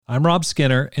I'm Rob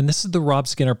Skinner, and this is the Rob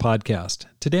Skinner Podcast.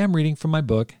 Today I'm reading from my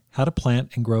book, How to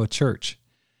Plant and Grow a Church.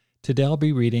 Today I'll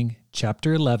be reading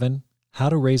Chapter 11, How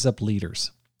to Raise Up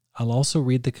Leaders. I'll also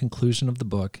read the conclusion of the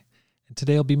book, and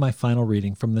today will be my final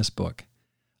reading from this book.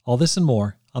 All this and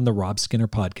more on the Rob Skinner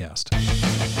Podcast.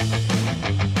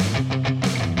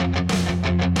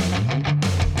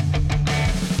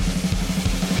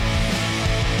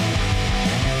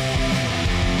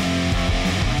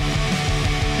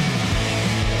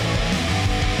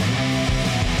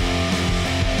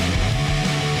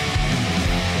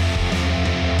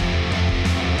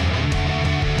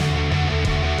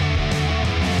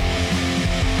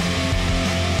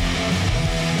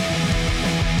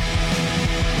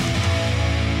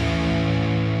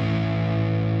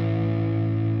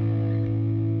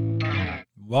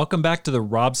 Welcome back to the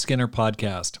Rob Skinner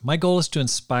Podcast. My goal is to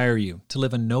inspire you to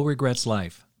live a no-regrets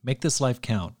life, make this life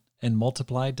count, and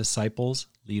multiply disciples,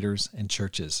 leaders, and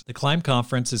churches. The Climb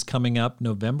Conference is coming up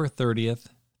November 30th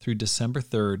through December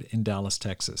 3rd in Dallas,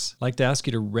 Texas. I'd like to ask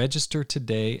you to register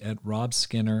today at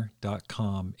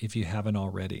robskinner.com if you haven't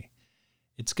already.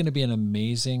 It's going to be an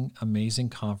amazing, amazing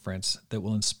conference that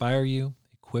will inspire you,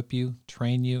 equip you,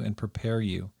 train you, and prepare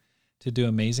you to do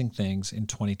amazing things in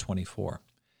 2024.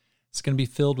 It's going to be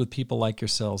filled with people like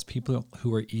yourselves, people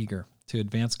who are eager to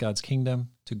advance God's kingdom,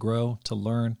 to grow, to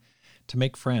learn, to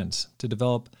make friends, to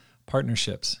develop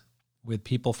partnerships with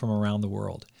people from around the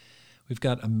world. We've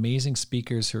got amazing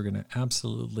speakers who are going to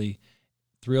absolutely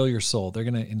thrill your soul. They're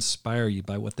going to inspire you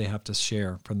by what they have to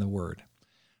share from the Word.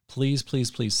 Please, please,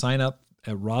 please sign up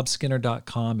at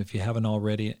robskinner.com if you haven't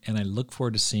already, and I look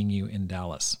forward to seeing you in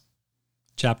Dallas.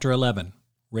 Chapter 11,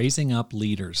 Raising Up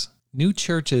Leaders. New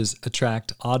churches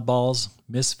attract oddballs,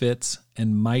 misfits,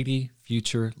 and mighty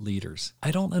future leaders.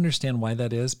 I don't understand why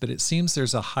that is, but it seems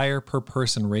there's a higher per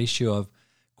person ratio of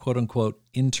quote-unquote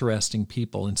interesting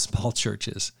people in small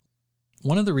churches.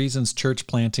 One of the reasons church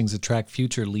plantings attract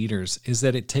future leaders is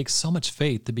that it takes so much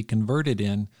faith to be converted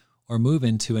in or move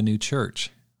into a new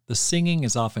church. The singing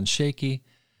is often shaky,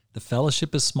 the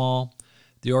fellowship is small,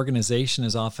 the organization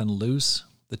is often loose,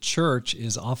 the church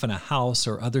is often a house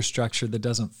or other structure that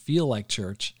doesn't feel like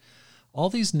church. All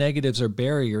these negatives are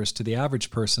barriers to the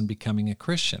average person becoming a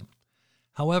Christian.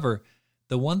 However,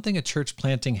 the one thing a church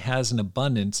planting has in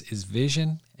abundance is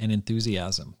vision and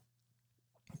enthusiasm.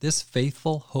 This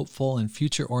faithful, hopeful, and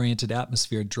future-oriented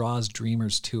atmosphere draws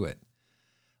dreamers to it.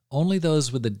 Only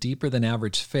those with a deeper than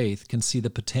average faith can see the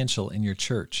potential in your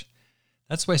church.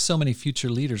 That's why so many future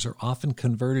leaders are often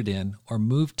converted in or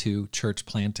moved to church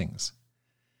plantings.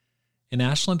 In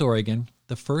Ashland, Oregon,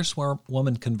 the first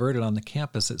woman converted on the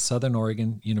campus at Southern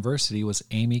Oregon University was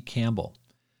Amy Campbell.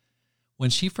 When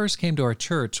she first came to our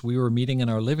church, we were meeting in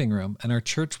our living room, and our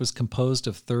church was composed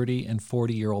of 30 and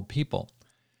 40-year-old people.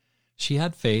 She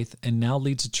had faith and now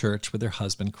leads a church with her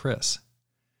husband, Chris.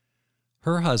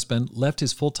 Her husband left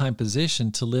his full-time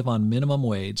position to live on minimum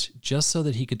wage just so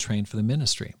that he could train for the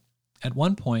ministry. At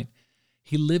one point,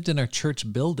 he lived in our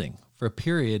church building for a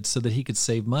period so that he could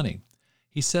save money.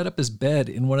 He set up his bed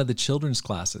in one of the children's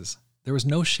classes. There was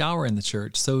no shower in the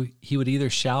church, so he would either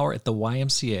shower at the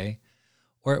YMCA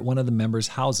or at one of the members'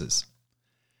 houses.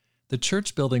 The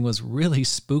church building was really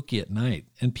spooky at night,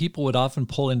 and people would often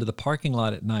pull into the parking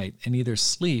lot at night and either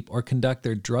sleep or conduct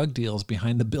their drug deals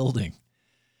behind the building.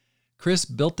 Chris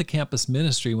built the campus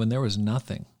ministry when there was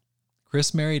nothing.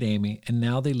 Chris married Amy, and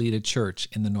now they lead a church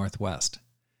in the Northwest.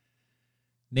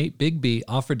 Nate Bigby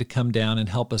offered to come down and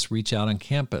help us reach out on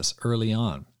campus early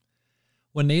on.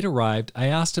 When Nate arrived, I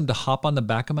asked him to hop on the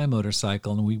back of my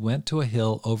motorcycle, and we went to a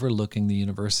hill overlooking the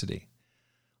university.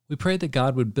 We prayed that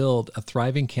God would build a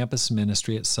thriving campus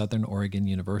ministry at Southern Oregon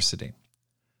University.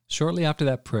 Shortly after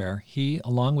that prayer, he,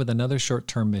 along with another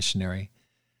short-term missionary,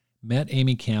 met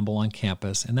Amy Campbell on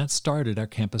campus, and that started our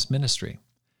campus ministry.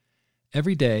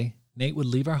 Every day, Nate would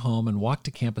leave our home and walk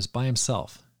to campus by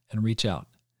himself and reach out.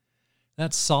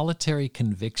 That solitary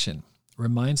conviction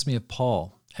reminds me of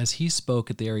Paul as he spoke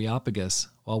at the Areopagus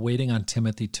while waiting on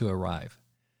Timothy to arrive.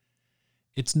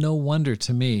 It's no wonder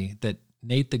to me that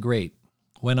Nate the Great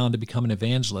went on to become an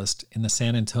evangelist in the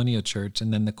San Antonio Church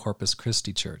and then the Corpus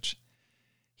Christi Church.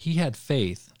 He had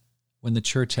faith when the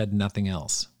church had nothing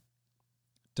else.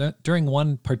 During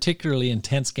one particularly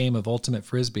intense game of Ultimate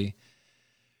Frisbee,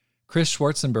 Chris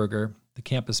Schwarzenberger, the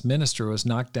campus minister, was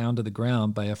knocked down to the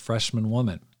ground by a freshman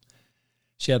woman.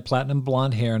 She had platinum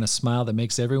blonde hair and a smile that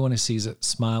makes everyone who sees it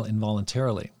smile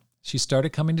involuntarily. She started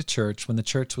coming to church when the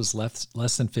church was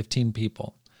less than 15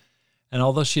 people. And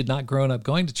although she had not grown up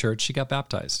going to church, she got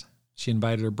baptized. She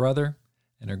invited her brother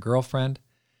and her girlfriend.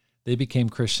 They became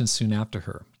Christians soon after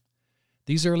her.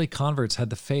 These early converts had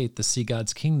the faith to see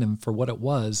God's kingdom for what it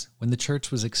was when the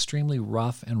church was extremely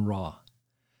rough and raw.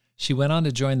 She went on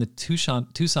to join the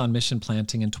Tucson mission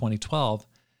planting in 2012,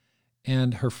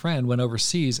 and her friend went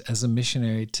overseas as a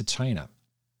missionary to China.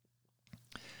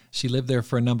 She lived there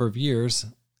for a number of years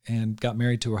and got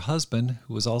married to her husband,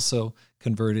 who was also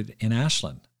converted in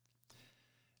Ashland.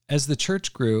 As the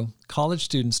church grew, college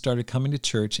students started coming to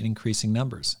church in increasing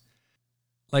numbers.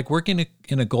 Like working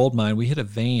in a gold mine, we hit a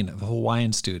vein of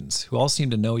Hawaiian students who all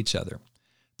seemed to know each other.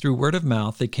 Through word of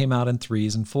mouth, they came out in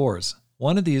 3s and 4s.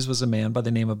 One of these was a man by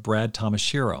the name of Brad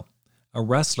Tomashiro, a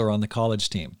wrestler on the college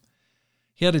team.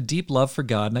 He had a deep love for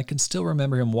God, and I can still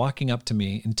remember him walking up to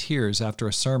me in tears after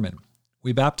a sermon.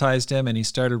 We baptized him, and he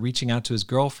started reaching out to his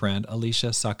girlfriend, Alicia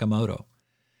Sakamoto.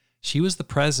 She was the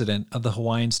president of the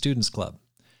Hawaiian Students Club.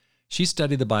 She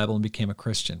studied the Bible and became a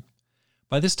Christian.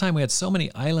 By this time, we had so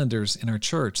many islanders in our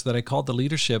church that I called the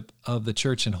leadership of the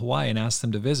church in Hawaii and asked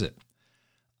them to visit.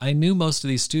 I knew most of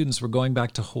these students were going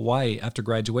back to Hawaii after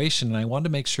graduation, and I wanted to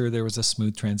make sure there was a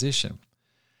smooth transition.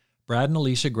 Brad and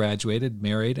Alicia graduated,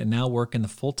 married, and now work in the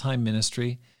full-time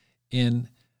ministry in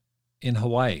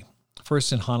Hawaii.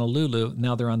 First in Honolulu,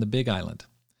 now they're on the Big Island.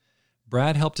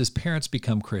 Brad helped his parents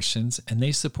become Christians, and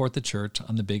they support the church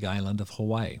on the Big Island of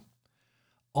Hawaii.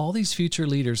 All these future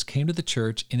leaders came to the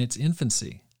church in its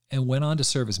infancy and went on to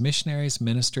serve as missionaries,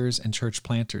 ministers, and church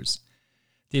planters.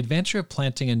 The adventure of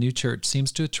planting a new church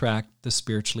seems to attract the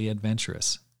spiritually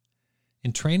adventurous.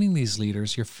 In training these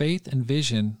leaders, your faith and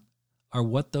vision are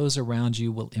what those around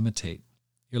you will imitate.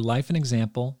 Your life and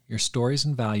example, your stories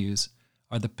and values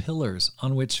are the pillars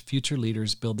on which future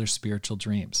leaders build their spiritual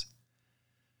dreams.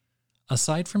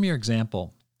 Aside from your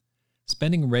example,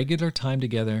 spending regular time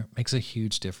together makes a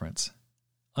huge difference.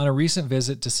 On a recent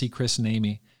visit to see Chris and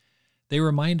Amy, they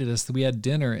reminded us that we had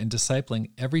dinner and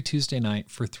discipling every Tuesday night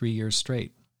for 3 years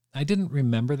straight. I didn't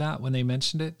remember that when they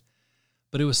mentioned it,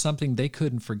 but it was something they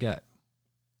couldn't forget.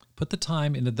 Put the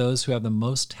time into those who have the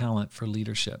most talent for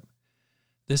leadership.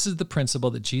 This is the principle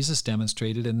that Jesus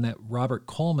demonstrated and that Robert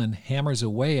Coleman hammers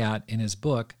away at in his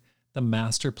book, The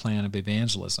Master Plan of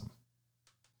Evangelism.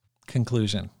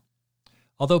 Conclusion.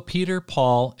 Although Peter,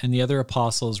 Paul, and the other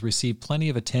apostles received plenty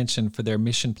of attention for their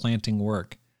mission-planting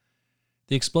work,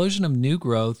 the explosion of new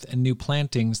growth and new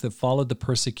plantings that followed the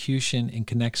persecution in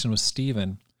connection with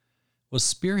Stephen was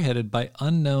spearheaded by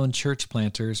unknown church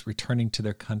planters returning to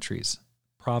their countries,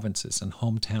 provinces, and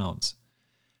hometowns.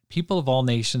 People of all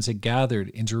nations had gathered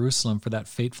in Jerusalem for that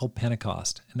fateful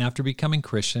Pentecost, and after becoming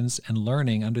Christians and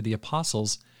learning under the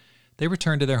apostles, they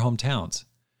returned to their hometowns.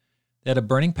 They had a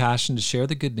burning passion to share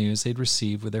the good news they'd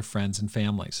received with their friends and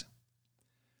families.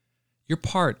 You're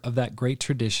part of that great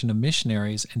tradition of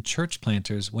missionaries and church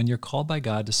planters when you're called by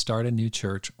God to start a new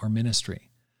church or ministry.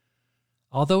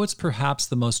 Although it's perhaps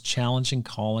the most challenging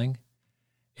calling,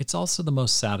 it's also the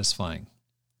most satisfying.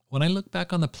 When I look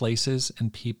back on the places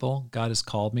and people God has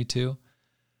called me to,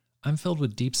 I'm filled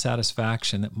with deep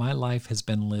satisfaction that my life has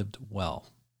been lived well.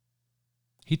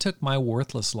 He took my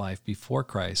worthless life before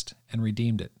Christ and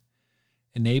redeemed it,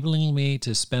 enabling me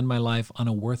to spend my life on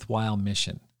a worthwhile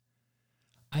mission.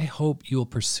 I hope you will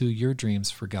pursue your dreams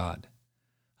for God.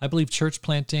 I believe church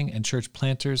planting and church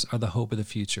planters are the hope of the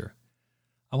future.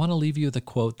 I want to leave you with a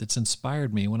quote that's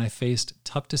inspired me when I faced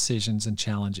tough decisions and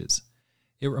challenges.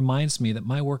 It reminds me that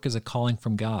my work is a calling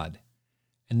from God,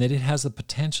 and that it has the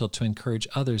potential to encourage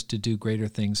others to do greater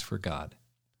things for God.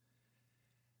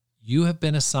 You have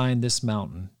been assigned this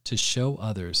mountain to show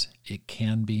others it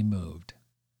can be moved.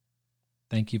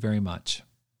 Thank you very much.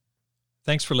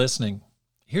 Thanks for listening.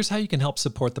 Here's how you can help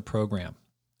support the program.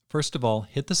 First of all,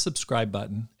 hit the subscribe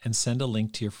button and send a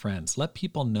link to your friends. Let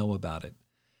people know about it.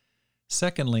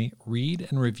 Secondly, read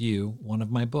and review one of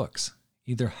my books,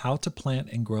 either How to Plant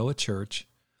and Grow a Church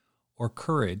or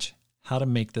Courage, How to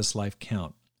Make This Life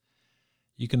Count.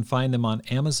 You can find them on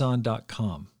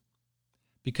Amazon.com.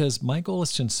 Because my goal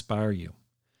is to inspire you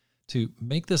to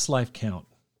make this life count,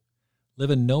 live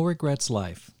a no-regrets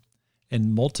life,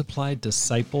 and multiply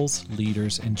disciples,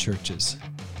 leaders, and churches.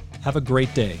 Have a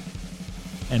great day,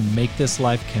 and make this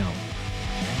life count.